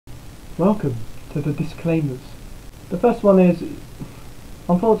Welcome to the disclaimers. The first one is,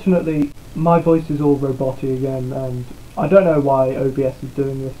 unfortunately, my voice is all robotic again, and I don't know why OBS is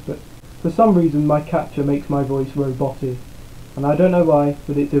doing this, but for some reason my capture makes my voice robotic, and I don't know why,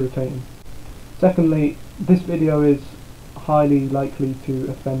 but it's irritating. Secondly, this video is highly likely to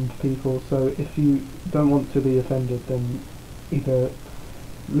offend people, so if you don't want to be offended, then either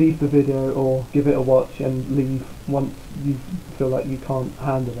leave the video or give it a watch and leave once you feel like you can't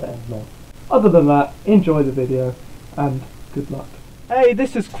handle it anymore. Other than that, enjoy the video and good luck. Hey,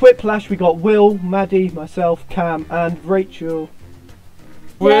 this is Quiplash. We got Will, Maddie, myself, Cam and Rachel.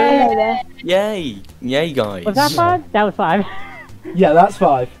 Yay! Yay! Yay, guys! Was that 5? That was 5. Yeah, that's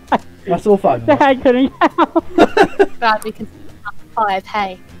 5. That's all 5. I couldn't count. Bad, we can 5,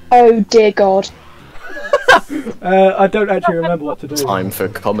 hey. Oh dear God. I don't actually remember what to do. Time for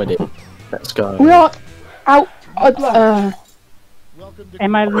comedy. Let's go. We are out.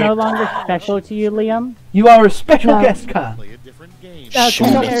 Am I no longer special to you, Liam? You are a special No. guest, Cam.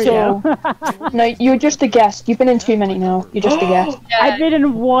 Shoot Not me. There you still. go. No, you're just a guest. You've been in too many now. You're just a guest. I've been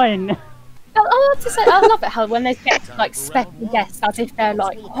in 1. I have to say, I love it how when they get like special guests, as if they're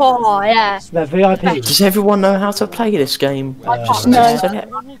like, oh yeah. They're VIP. Does everyone know how to play this game? No.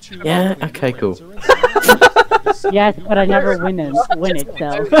 Yeah? Okay, cool. Yes, but I never win it,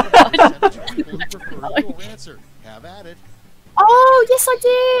 so. Oh yes, I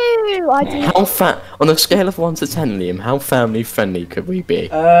do. I do. How on a scale of 1 to 10, Liam, how family friendly could we be?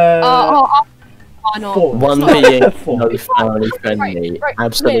 Why not? 4. 1 being Four. no family friendly, Right,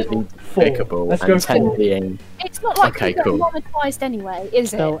 absolutely 4. despicable, Let's go and 10 4. being It's not like Okay, you get cool. monetized anyway,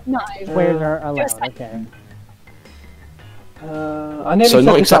 is it? So, No. Squares are allowed, okay. I nearly so said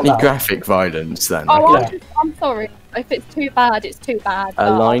not this out exactly loud. graphic violence then. Oh, Yeah. I'm sorry. If it's too bad, it's too bad. A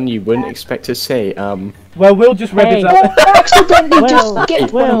line you wouldn't expect to see. Well, we'll just read Hey. this out. I accidentally Will. just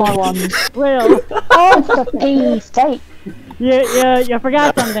skipped one of my Will. ones. Will, Oh, for Pete's sake. you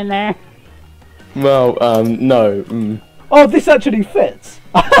forgot something there. Well, no. Oh, this actually fits.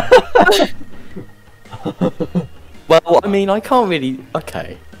 Well, I mean, I can't really.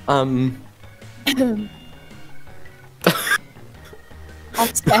 Okay. I'm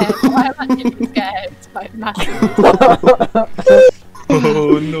scared. I'm actually scared. It's like massive.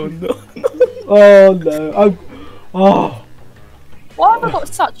 Oh no. Oh no. Oh. Why have I got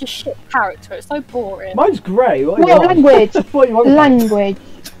such a shit character? It's so boring. Mine's grey. What do you Well, want? language. What do you want? Language.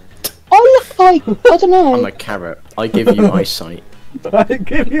 I look like, I don't know. I'm a carrot. I give you eyesight. I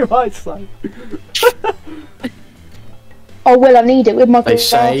give you my sight. Oh, well, I need it with my They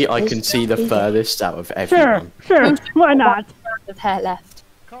say I glasses. can see the furthest out of Sure, everyone. sure, why not? With hair left.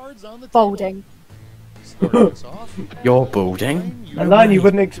 Balding. You're balding. A line you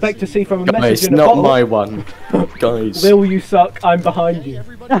wouldn't expect to see from a Guys, message in a not bottle. my one. Guys. Will you suck? I'm behind you.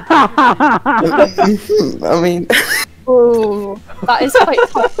 I mean, Ooh, that is quite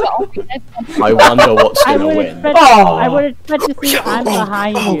tough. But I'll be dead. I wonder what's I gonna would win. expect, Oh. I would expect to see I'm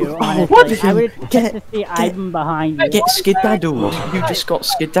behind you, honestly. I would expect to see I'm behind you. Get skedaddled. You just got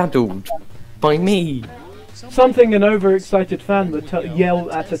skedaddled by me. Something an overexcited fan would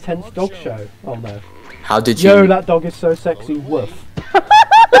yell at a tense dog show. Oh no. How did you? Yo, that dog is so sexy. Woof.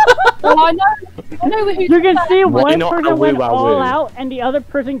 Well, I know who. You can see Why one not person a went woo-wah-woo? all out and the other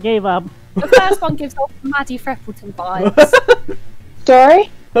person gave up. The first one gives off Maddie Freckleton vibes. Sorry?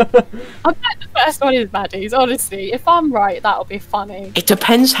 I bet the first one is Maddie's. Honestly, if I'm right, that'll be funny. It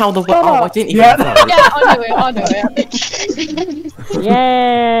depends how the. Oh, I didn't even Yeah. know. Yeah, I knew it.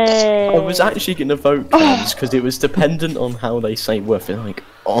 Yay! I was actually gonna vote Cams because it was dependent on how they say woof. And like,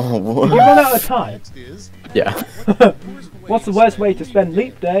 oh, You what? run out of time. Yeah. What's the worst way to spend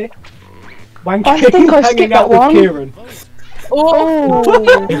leap day? Wanking, I think I hanging skipped out that with one. Kieran. Oh.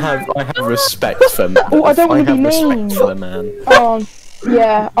 I have respect for. Oh, I don't wanna have be respect mean. for the man.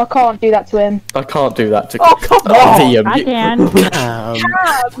 Yeah, I can't do that to him. I can't do that to. Oh, come on. Liam, I you- can.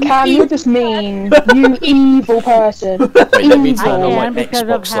 Cam, you're just mean. You evil person. Wait, let me I turn on my can because of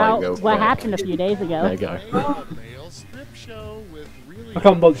Xbox how light real what quick. happened a few days There ago. you go. I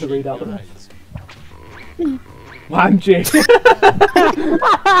can't bother to read out the rest. Wham G.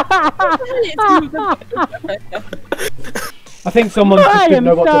 I think someone just I didn't am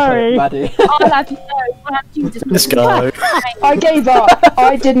know what sorry. to put, Maddie. I'll have you know. I'll have you just. Let's go. I gave up.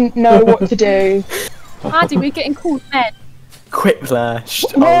 I didn't know what to do. Maddie, we're getting called men. Quiplash.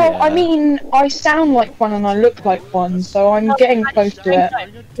 Oh, Well, yeah. I mean, I sound like one and I look like one, so I'm getting close to it.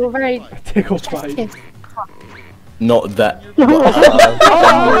 You're very. Tickle fight. Yes. Not that.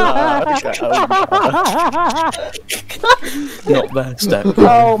 Not that step.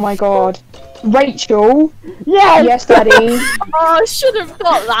 Oh my god. Rachel. Yes! Yes, Daddy. Oh, I should have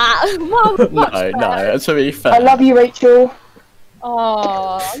got that. Mum, much No, better. to be fair. I love you, Rachel.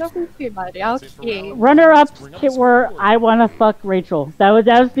 Oh, I love you too, Maddie. How cute. Runner-ups were I wanna fuck Rachel. That was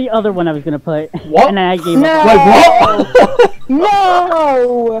the other one I was gonna put. What? And then I gave No. up. Wait, what?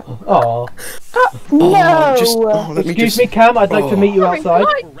 No. Oh. No. Excuse me, Cam. I'd like to meet you outside.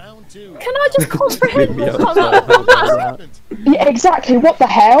 Can I just comprehend what's come out of my mouth? Yeah, exactly. What the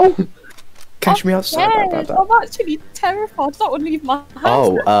hell? Catch me outside. Yes, I'm actually terrified. I don't want to leave my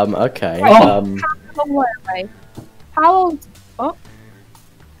house. Oh, okay. How long were they? How old? What?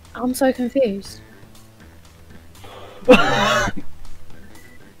 I'm so confused.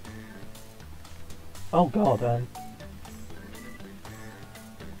 Oh God.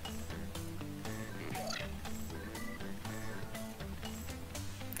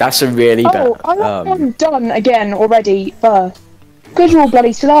 That's a really Oh, bad. I'm done again already. First, because you're all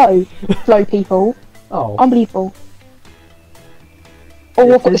bloody slow, slow people. Oh. Unbelievable.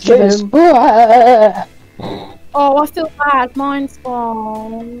 Oh, I've got the It's shivers. him. Oh, I feel bad. Mine's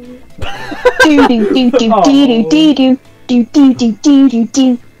gone.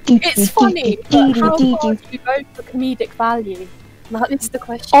 It's funny, but how far do you go for comedic value? Like, this is the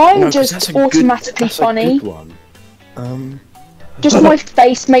question. I'm No, 'cause just that's a good- automatically that's a funny. good one. Just my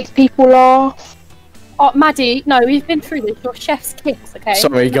face makes people laugh. Oh, Maddie, no, we've been through this. Your chef's kiss, okay?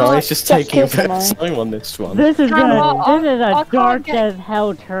 Sorry, guys, just Just taking a kiss bit him, of time on this one. This is I a can't dark get- as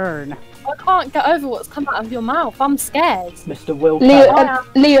hell turn. I can't get over what's come out of your mouth. I'm scared. Mr. Will.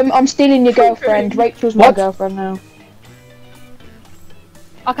 Liam, I'm stealing your girlfriend. Rachel's my What? girlfriend now.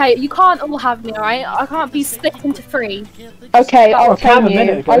 Okay, you can't all have me, alright? I can't be split into three. Okay, I'll Oh, Cam claim a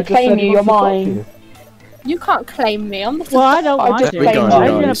minute you. ago I'll just claim said he you. You're wants to talk to mine. you. You can't claim me. I'm not. Well, I don't I want just to. blamed I'm you.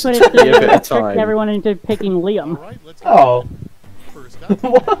 gonna Guys, put it give it a to trick time. everyone into picking Liam. Oh.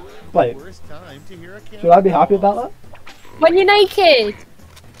 What? Wait. Should I be happy about that? When you're naked.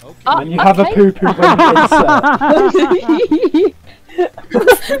 Oh, When you have a okay. poo poo when you insert.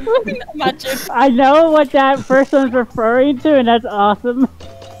 Imagine. I know what that first one's referring to, and that's awesome.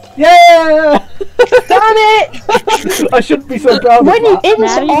 Yeah! Damn it! I shouldn't be so proud When of you that.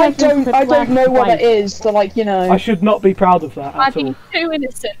 insert, Maddie I has been don't know what twice. it is. So like, you know. I should not be proud of that at Maddie, all. too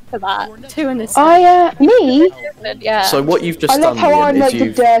innocent for that. Too innocent. Me? Yeah. So what you've just I love done, how Liam, I'm is like the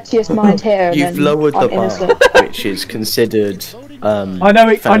you've dirtiest mind here. and you've then lowered the I'm bar, innocent. which is considered. I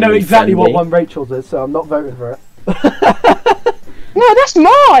know family exactly what friendly. one Rachel's is, so I'm not voting for it. No, that's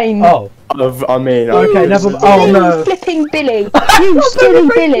mine. Oh. I mean, Okay, never. Oh You no. flipping Billy. You silly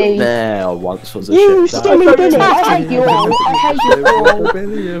Billy. There once was a You shit. silly Billy. I hate you all. I hate you all.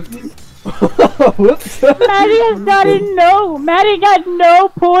 Whoops. Maddie has gotten no. Maddie got no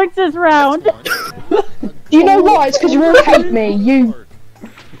points this round. You know why? It's because you all hate me. You.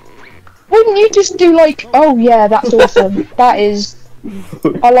 Wouldn't you just do like, oh yeah, that's awesome. That is.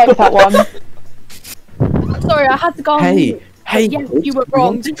 I like that one. Sorry, I had to go on mute. Hey, Yes, you were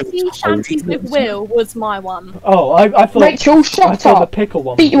wrong. The sea shanties with Will was my one. Oh, I thought. Rachel, I shut thought the up. pickle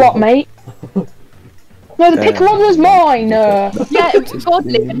one. Beat you was up, mate. No, the pickle one was mine. Yeah, it was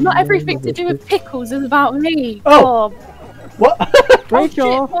godly. Not everything to do with pickles is about me. Oh. What?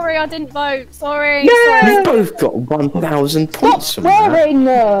 Rachel. Shit, sorry, I didn't vote. Sorry. Yeah. You've both got 1,000 Stop points from that. swearing.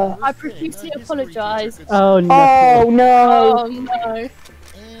 I profusely apologise. Oh no. Oh no. Oh no.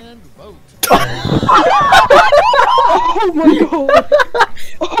 Oh my god.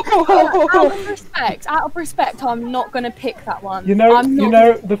 Out of respect, I'm not gonna pick that one. You know, I'm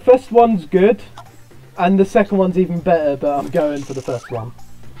not the first one's good, and the second one's even better. But I'm going for the first one.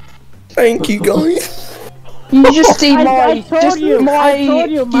 Thank you, guys. You just see I my, told just you. my I told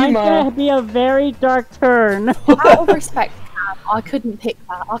you. Mine's humour. gonna be a very dark turn. out of respect, Cam, I couldn't pick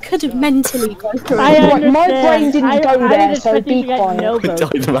that. I could have mentally gone through I it. Right, my understand. brain didn't go I there, was so expecting be to get quiet. no votes. I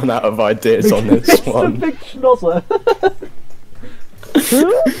ran out of ideas on this It's a one. big schnozzer.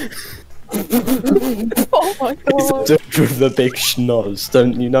 Oh my god. It's with the big schnoz,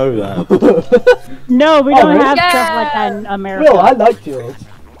 don't you know that? No, we don't really? have stuff Yeah. like that in America. Will, I liked yours.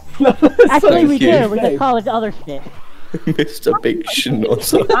 Actually, we Thank you. do. We just call it other shit. Mr. Big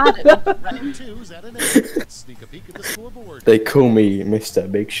Schnoz. Bad. They call me Mr.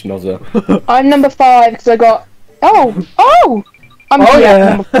 Big Schnozzer. I'm number 5 because I got. Oh! I'm Oh,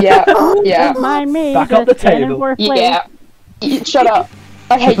 yeah. yeah. Don't mind me. Back up the just standing table. for a place. Yeah. Shut up.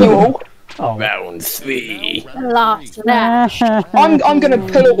 I hate you all. Oh. Round 3. Last of that. I'm gonna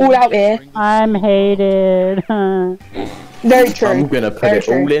pull it all out here. I'm hated. Very true. I'm gonna put Very it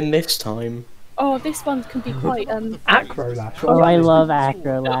true. all in this time. Oh, this one can be quite Acrolash. Oh, I love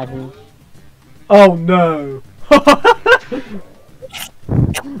acro lashes. Oh no.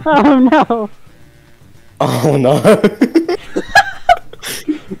 Oh no! Oh no!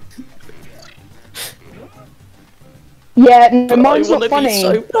 Yeah, no, But mine's I not wanna funny. Be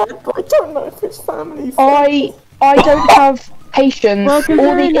so bad, but I don't know if it's family. I don't have patience Well, or the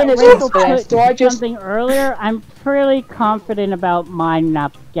considering that innocence Rachel for this, put so I just... something earlier, I'm fairly confident about mine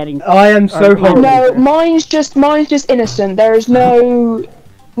not getting. I am so horrible. No, mine's just innocent. There is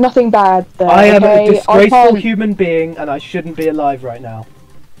nothing bad there. I am okay? a disgraceful can't- human being, and I shouldn't be alive right now.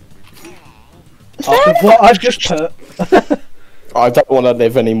 After what I've just put. I don't want to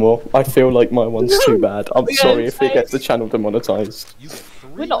live anymore. I feel like my one's too bad. I'm Yeah, sorry if it same. gets the channel demonetized.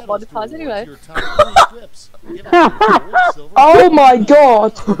 We're not monetized anyway. Oh my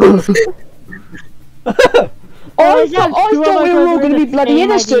god! I yeah, thought two of we us were are all going to doing be the bloody same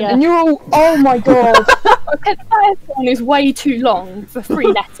innocent, idea. and you're all... Oh my god. Okay, the first one is way too long for 3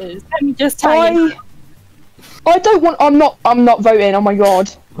 letters. Let me just tell you. I don't want... I'm not voting, oh my god.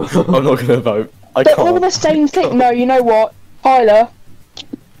 I'm not gonna vote. I They're all can't. the same thing. No, you know what? Tyler.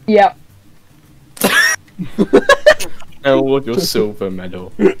 Yeah. Award your silver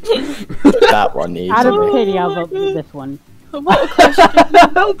medal. That one needs Out of it. pity, I'll vote for this one. What a question.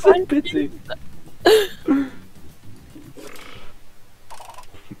 That's a pity.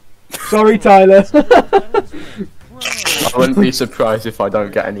 Sorry, Tyler. I wouldn't be surprised if I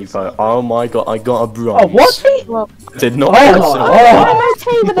don't get any vote. Oh my god, I got a bronze. Oh, what? Did not Oh, get a oh. silver. I'm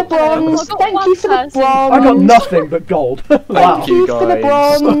okay with the bronze. I got Thank one you for the person. bronze. I got nothing but gold. Wow. Thank you you for the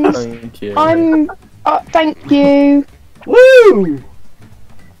guys. bronze. Thank you. Thank you. Woo!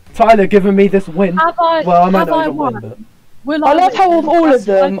 Tyler giving me this win. Have I, Well, I might have not I even win, won? but... Will I love how of all of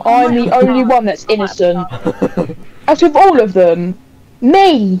them, I'm the only one that's innocent. Out of all of them,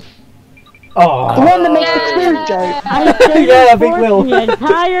 me, the Oh. one that makes the crude joke. I stayed Yeah, in big fourth Will. the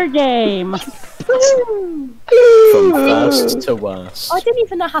entire game. From first to worst. I didn't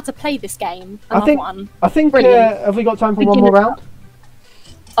even know how to play this game, and I think- I won. I think, Brilliant. have we got time for one more round?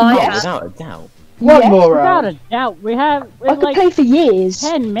 I Oh, have. without a doubt. One Yes, more Without a round. doubt, we have I could like play for years.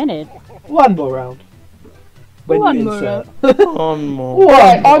 10 minutes. One more round. When One you more insert. One more.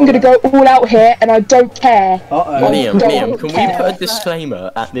 Right, I'm gonna go all out here, and I don't care. Uh-oh. Liam, don't Liam, can we care. put a disclaimer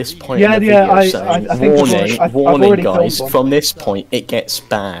at this point Yeah, in the yeah, video I saying, think warning, I've warning already guys, filmed one. from this point it gets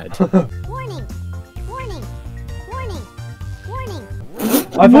bad. Warning! Warning! Warning! Warning!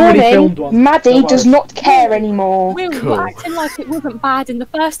 I've already filmed Warning, one. Maddie Don't does worry. not care anymore. We're Cool. acting like it wasn't bad in the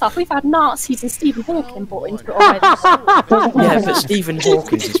first half. We've had Nazis and Stephen Hawking brought into it already. Yeah, but Stephen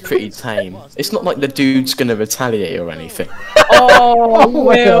Hawkins is pretty tame. It's not like the dude's gonna retaliate or anything. Oh,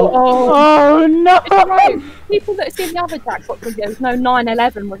 Will. Oh no! It's alright. People that have seen the other Jackbox videos know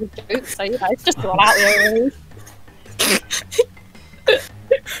 9/11 was a joke, so you know, it's just all out there.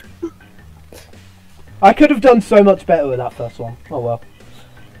 I could have done so much better with that first one. Oh well.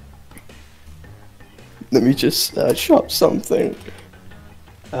 Let me just search up something.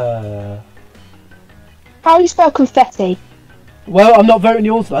 How do you spell confetti? Well, I'm not voting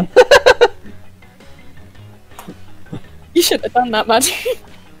yours then. You should have done that, Maddie.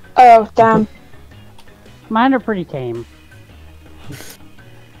 Oh, damn. Mine are pretty tame.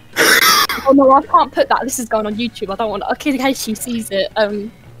 Oh no, I can't put that. This is going on YouTube. I don't want in case she sees it. I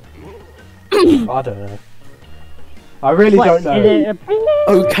don't know. I really don't know. Is it a ping?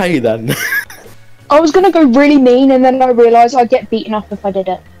 Okay then. I was gonna go really mean, and then I realised I'd get beaten up if I did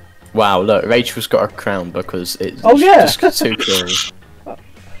it. Wow, look, Rachel's got a crown because it's Oh, yeah. just too cool.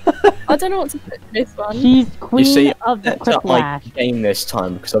 I don't know what to put in this one. She's queen You see, of the that's up my Quiplash. game this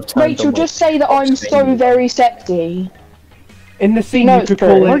time because I've turned Rachel, on my... just say that I'm so very sexy. In the scene, No, you it's could true.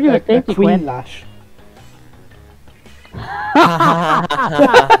 call Or it you a think you queen quit. lash.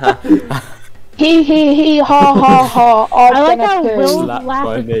 He, ha, ha, ha. I like how gonna Will's poo. Slap laugh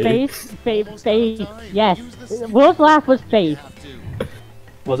my was knee. face. Yes, Will's laugh was face.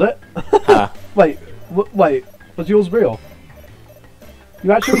 Was it? Ha. Wait, wait. Was yours real?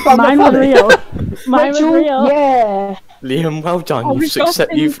 You actually found Mine that was funny? real. Mine was Rachel, real. yeah. Liam, well done. Oh, You've, we've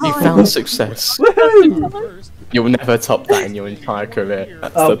got you've things on. found success. Woohoo! You'll never top that in your entire career.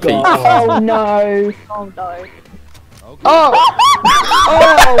 That's Oh, the peak. God. Oh no. Oh no. Oh.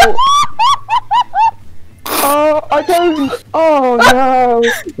 Oh. Oh, I don't. Oh no.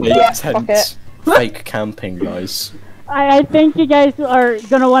 The Yeah, fuck intense fake camping, guys. I think you guys are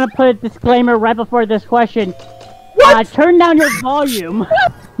gonna want to put a disclaimer right before this question. Turn down your volume.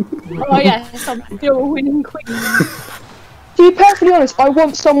 Oh yes, I'm still winning queen. To be perfectly honest, I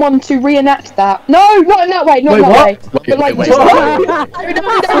want someone to reenact that. No, not in that way, not in that way. But like, wait, just wait.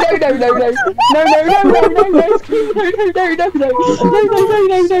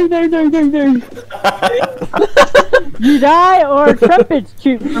 You die or trumpets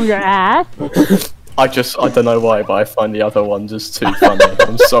shoot from your ass. I don't know why, but I find the other one just too funny.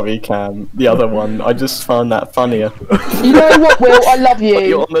 I'm sorry, Cam. The other one, I just found that funnier. You know what, Will? I love you.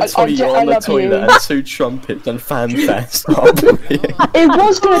 You're on the, toilet and two trumpets and fanfest. Oh, brilliant. It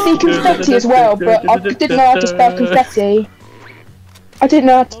was going to be confetti as well, but I didn't know how to spell confetti. I didn't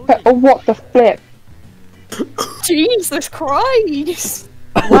know how to spell. Oh, what the flip? Jesus Christ!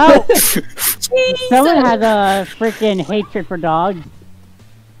 Well, someone has a freaking hatred for dogs.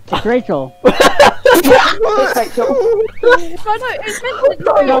 It's Rachel. It's Rachel.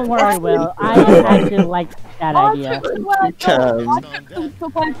 Don't worry, Will. I actually like that idea. I took the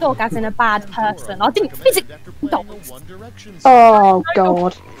word dog as in a bad person. I didn't physically dogs Oh,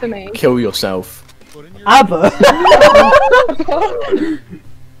 God. for me. Kill yourself. ABBA?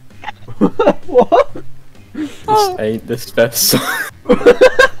 What? This ain't the best song.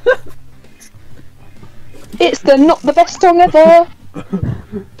 It's not the best song ever.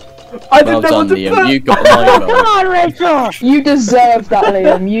 I didn't Well know done, what to Liam. put. You got my Come vote. on, Rachel! You deserve that,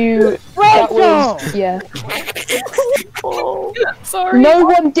 Liam. That Rachel! was, yeah. Sorry. No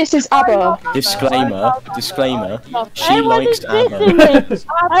one disses ABBA. Disclaimer. She I likes wasn't ABBA. dissing it!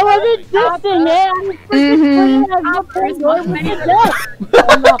 I wasn't dissing it! I was freaking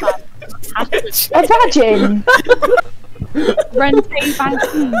Imagine Rente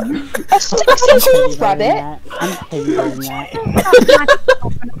Banking. a sexy horse rabbit. I'm figuring that. I'm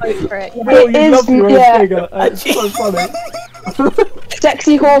gonna vote for it. Yeah. Oh, you is, love your own yeah. figure. It's so funny.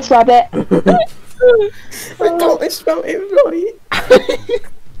 Sexy horse rabbit. I got this spelled it right.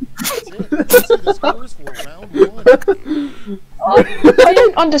 I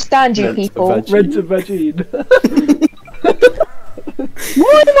don't understand you people. Rent a vagine.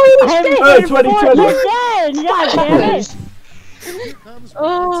 Why am I on 2020. Again! God damn it!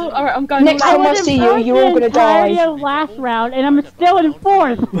 Oh, alright, I'm going. Next time I see you, you're all gonna die. Last round, and I'm still in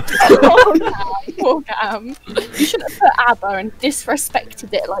fourth. Poor Cam. You shouldn't have put ABBA and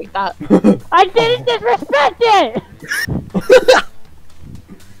disrespected it like that. I didn't disrespect it.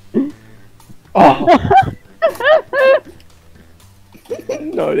 Oh,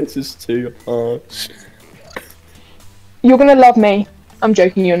 No, this is too harsh. You're gonna love me. I'm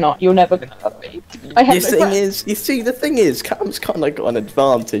joking, you're not. You're never gonna love me. I have no friends. The thing is, Cam's kind of got an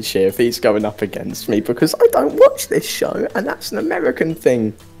advantage here if he's going up against me because I don't watch this show, and that's an American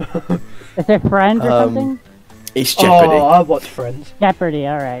thing. Is it Friends or something? It's Jeopardy. Oh, I watch Friends. Jeopardy,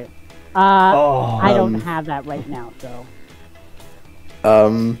 alright. Oh, I don't have that right now, so.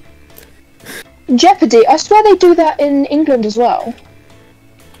 Jeopardy. I swear they do that in England as well.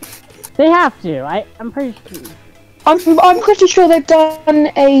 They have to. I'm pretty sure. I'm pretty sure they've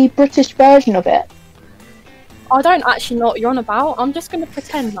done a British version of it. I don't actually know what you're on about. I'm just going to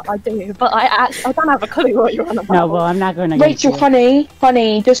pretend that I do, but I don't have a clue what you're on about. No, well, I'm not going to. Rachel, honey,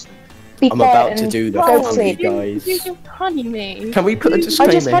 just be I'm quiet about to and do the go to honey, sleep. guys. You just honey me. Can we put a I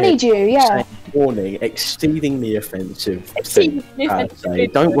disclaimer just honeyed you, yeah. saying, warning, exceedingly offensive Exceedingly thing, I'd say.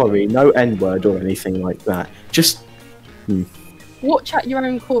 offensive. Don't worry, no N-word or anything like that. Just... Watch at your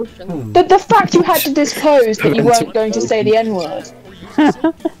own caution. The fact you had to disclose that you weren't going to say the N-word.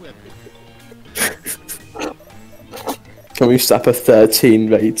 Can we slap a 13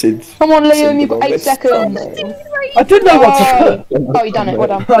 rated? Come on, Liam, you've got 8 seconds. I didn't know what to put. Oh, you done it, well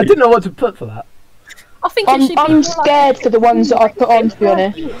done. I didn't know what to put for that. I think it should be I'm more scared for the ones that I put on, to be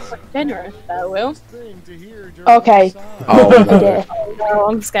honest. like generous there, Will. Okay. Oh, Oh no. dear. No,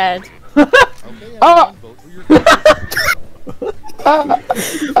 I'm scared. Oh!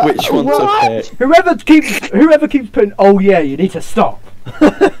 Which one what? to pick? Whoever keeps putting, oh yeah, you need to stop.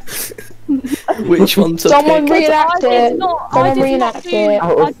 Which one to Someone pick? reenact it. Someone did reenact not do- it.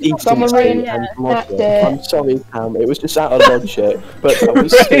 Out of decency Someone and reenact logic. it. I'm sorry, Pam. It was just out of logic, but that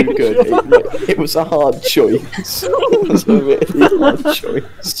was still good. It was a hard choice. It was a really hard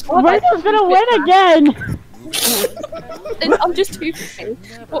choice. Rachel's gonna win again. I'm just too busy.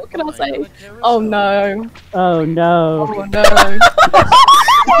 What can I say? Oh no. Oh no. Oh no.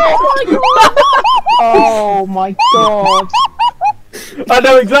 Oh my god. I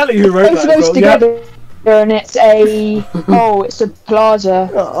know exactly who wrote Both that. of those as well, yeah. together and it's a... Oh, it's a plaza.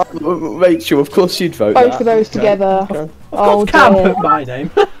 Rachel, of course you'd vote Both that. of those Okay. together. Okay. Oh Cam dear. put my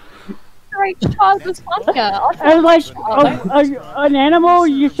name. Great child was funnier. I was like, an animal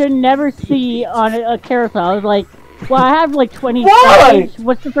you should never see on a carousel. I was like, well, I have like 20 Why? seconds.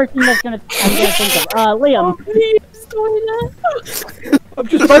 What's the first thing I'm gonna think of? Liam. Please toilet. I'm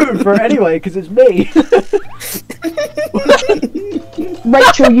just voting for it anyway because it's me.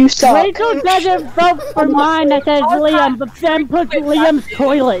 Rachel, you suck. Rachel doesn't vote for mine that says Liam, but then puts Liam's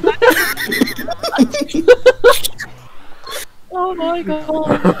toilet. Oh my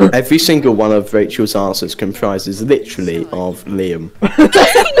god. Every single one of Rachel's answers comprises literally of Liam.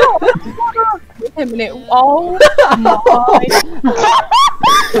 Wait a minute. Oh my.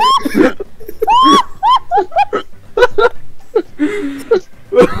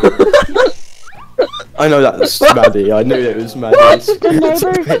 I know that's Maddie. I knew it was Maddie.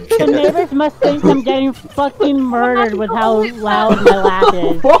 The neighbors must think I'm getting fucking murdered with how loud my laugh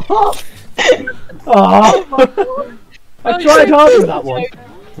is. Oh. I tried hard for that one.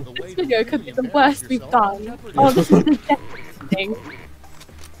 This video could be the worst we've done. Oh, this is disgusting.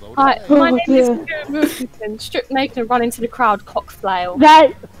 Hi, my name is Wilkinson. Strip naked and run into the crowd, cockflail.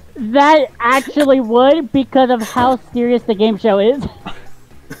 That actually would, because of how serious the game show is.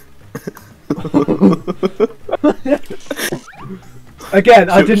 Again,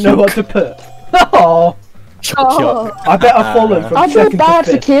 I didn't know what to put. Oh, Oh. I bet I've fallen from I feel second bad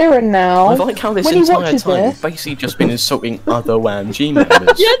to for fifth. Kieran now. I like how this When he entire watches time this- you've basically just been insulting other WAMG members.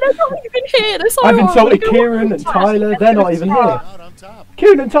 Yeah, they're not even here. They're so I've wrong. insulted Look at Kieran what and they're Tyler, they're not even here. Out on top.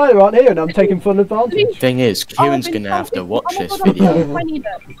 Kieran and Tyler aren't here and I'm taking full advantage. Thing is, Kieran's I've been gonna have to told- watch oh my this God, I'm video. so funny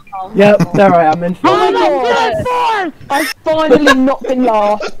that- oh. Yep, there I am in Oh my front. god! I've finally not been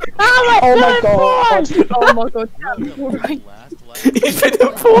last. Oh my god. Oh my god. Yeah, alright. He's been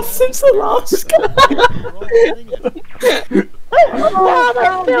in fourth since the last game.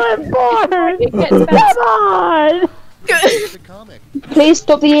 I'm doing bored! It gets Come better. on! The comic. Please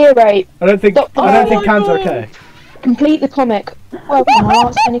stop the ear rape. I don't think Cam's okay. Complete the comic. Welcome, I'll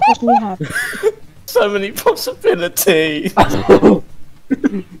answer any question you have. So many possibilities.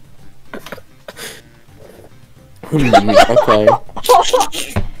 Okay.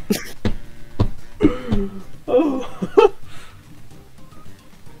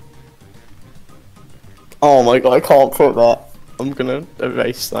 Oh my god, I can't put that. I'm gonna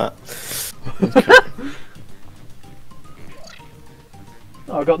erase that.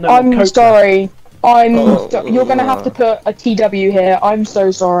 Oh, I got no more I'm coke sorry. You're gonna have to put a TW here. I'm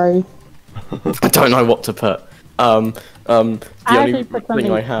so sorry. I don't know what to put. The I only actually put thing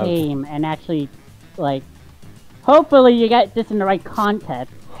something I have. tame and actually, like, hopefully you get this in the right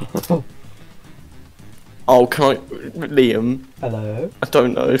context. Oh, can I, Liam? Hello. I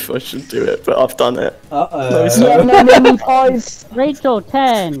don't know if I should do it, but I've done it. Uh-oh. Yeah, no, guys. Rachel,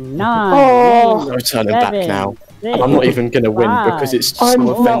 10, 9, Oh. No turning back 7, now. 6, I'm not even gonna win because it's so I'm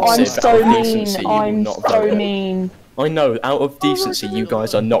offensive. so out of decency, mean. you will I'm not so vote it. mean. I know, out of decency, you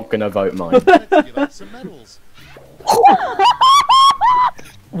guys are not gonna vote mine. You like some medals.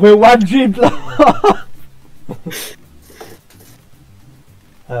 Will Wanji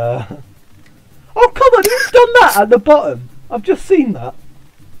Oh, come on, who's done that at the bottom? I've just seen that.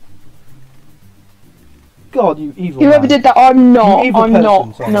 God, you evil Whoever man. did that, I'm not. You evil I'm person,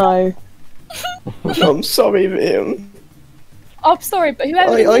 not. sorry. No. I'm sorry, Liam. Oh, sorry, but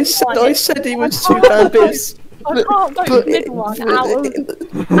whoever the I middle one said is, he was too bad, but I can't vote the middle one out of.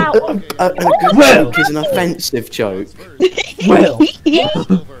 a good Well. joke is an offensive joke. Will.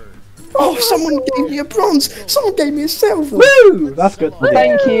 Oh, someone gave me a bronze! Someone gave me a silver! Woo! That's good.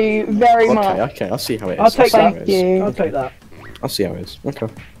 Thank you very much. Okay, I'll see how it is. I'll take see how that. it is. you. I'll take that. I'll see how it is. Okay.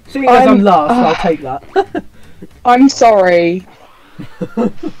 Seeing as I'm I'm- last, I'll take that. I'm sorry.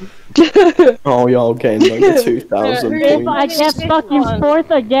 Oh, y'all getting like 2,000 Yeah, If I points. get fucking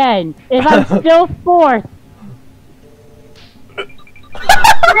fourth again, if I'm still fourth,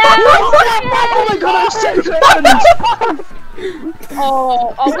 Oh my god, I'm so good.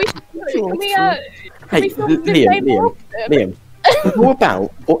 Oh, we should. Can we, Hey, we film this Liam, game more? Liam. How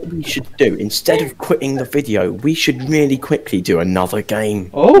about what we should do? Instead of quitting the video, we should really quickly do another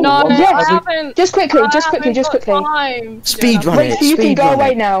game. Oh, No, what- Yes. I haven't. Just quickly, I just quickly, haven't just got quickly. time to do Speed that. run it. Rachel, you can speed go run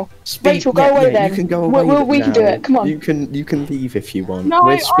away it. now. Speed, Rachel, go away then. You can go away. We can do now. it, come on. You can leave if you want. No,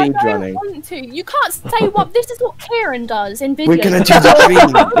 We're I speed don't running. want to. You can't say what. This is what Kieran does in videos. We're gonna do the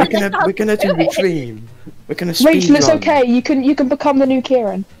dream. We're gonna do the dream. We're gonna speed Rachel, it's run. okay. You can become the new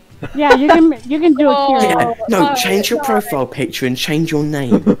Kieran. yeah, you can do it, Oh. Kieran. Yeah, no, No, change your no. profile picture and change your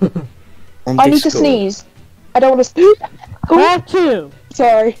name. On I need to Discord. sneeze. I don't want to. Have to.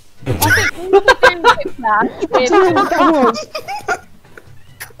 Sorry. I think we need to do Quiplash with- Sorry what that was.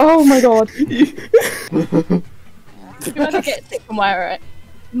 Oh my god. Whoever gets it can wear it.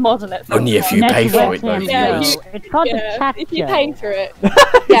 Model it. for Only if us. you Next pay for it, though. webcam Yeah, show. It's called the Yeah, chat if you show. pay for it.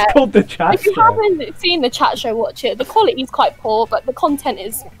 It's Yeah. called the chat If you show. haven't seen the chat show, watch it. The quality is quite poor, but the content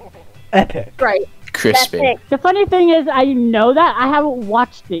is Epic. great. Crispy. The funny thing is, I know that I haven't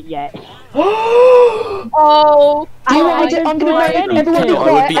watched it yet. Oh, I'm gonna didn't make play everyone be anything. I would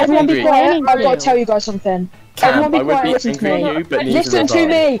quiet. be Everyone be angry. quiet. I've got to tell you guys something. Cam, Everyone be I would quiet. be Listen to angry me. at you, but neither Listen would to I.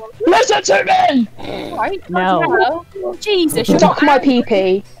 me. Listen to me. right. No. Oh, Jesus, you're Suck my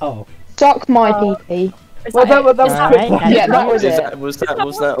pee-pee. Oh. Suck my Oh. pee-pee. Is Well, that that it? was Alright, Quiplash. Yeah, that was Is it. that, was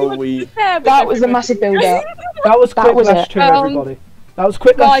that all we... That was a massive build-up. That was That was Quiplash it. 2, everybody. That was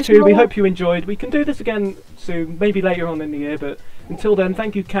Quiplash guys, 2. We you're- hope you enjoyed. We can do this again soon, maybe later on in the year, but until then,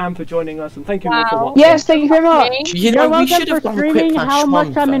 thank you, Cam, for joining us, and thank you all for Wow. watching. Yes, thank you very much. You know, You're we welcome should for have done screaming Quiplash how much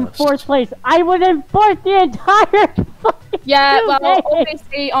 1 I'm in first. 4th place. I was in 4th the entire fucking Yeah, well, day.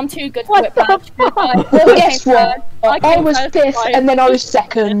 obviously, I'm too good for What the Quiplash. fuck? Well, guess what? I came was first 5th, twice. and then I was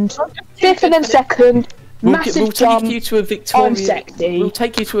 2nd. I'm just too 5th and then good for this. 2nd. We'll Massive jump. take you to a Victoria. I'm sexy. We'll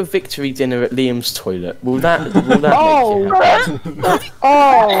take you to a victory dinner at Liam's toilet. Will that make you Oh. happy?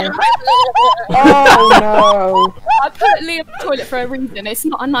 Oh. Oh no. I put Liam in the toilet for a reason. It's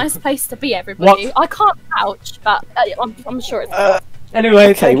not a nice place to be, everybody. What? I can't vouch, but I'm sure it's. Anyway,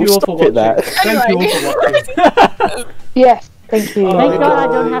 Okay, thank you we'll all for stop it watching. there. Thank you all for watching. Yes, thank you. Oh, Thank God I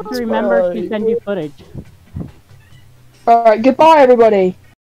God. don't have to remember to send you footage. Alright, goodbye everybody.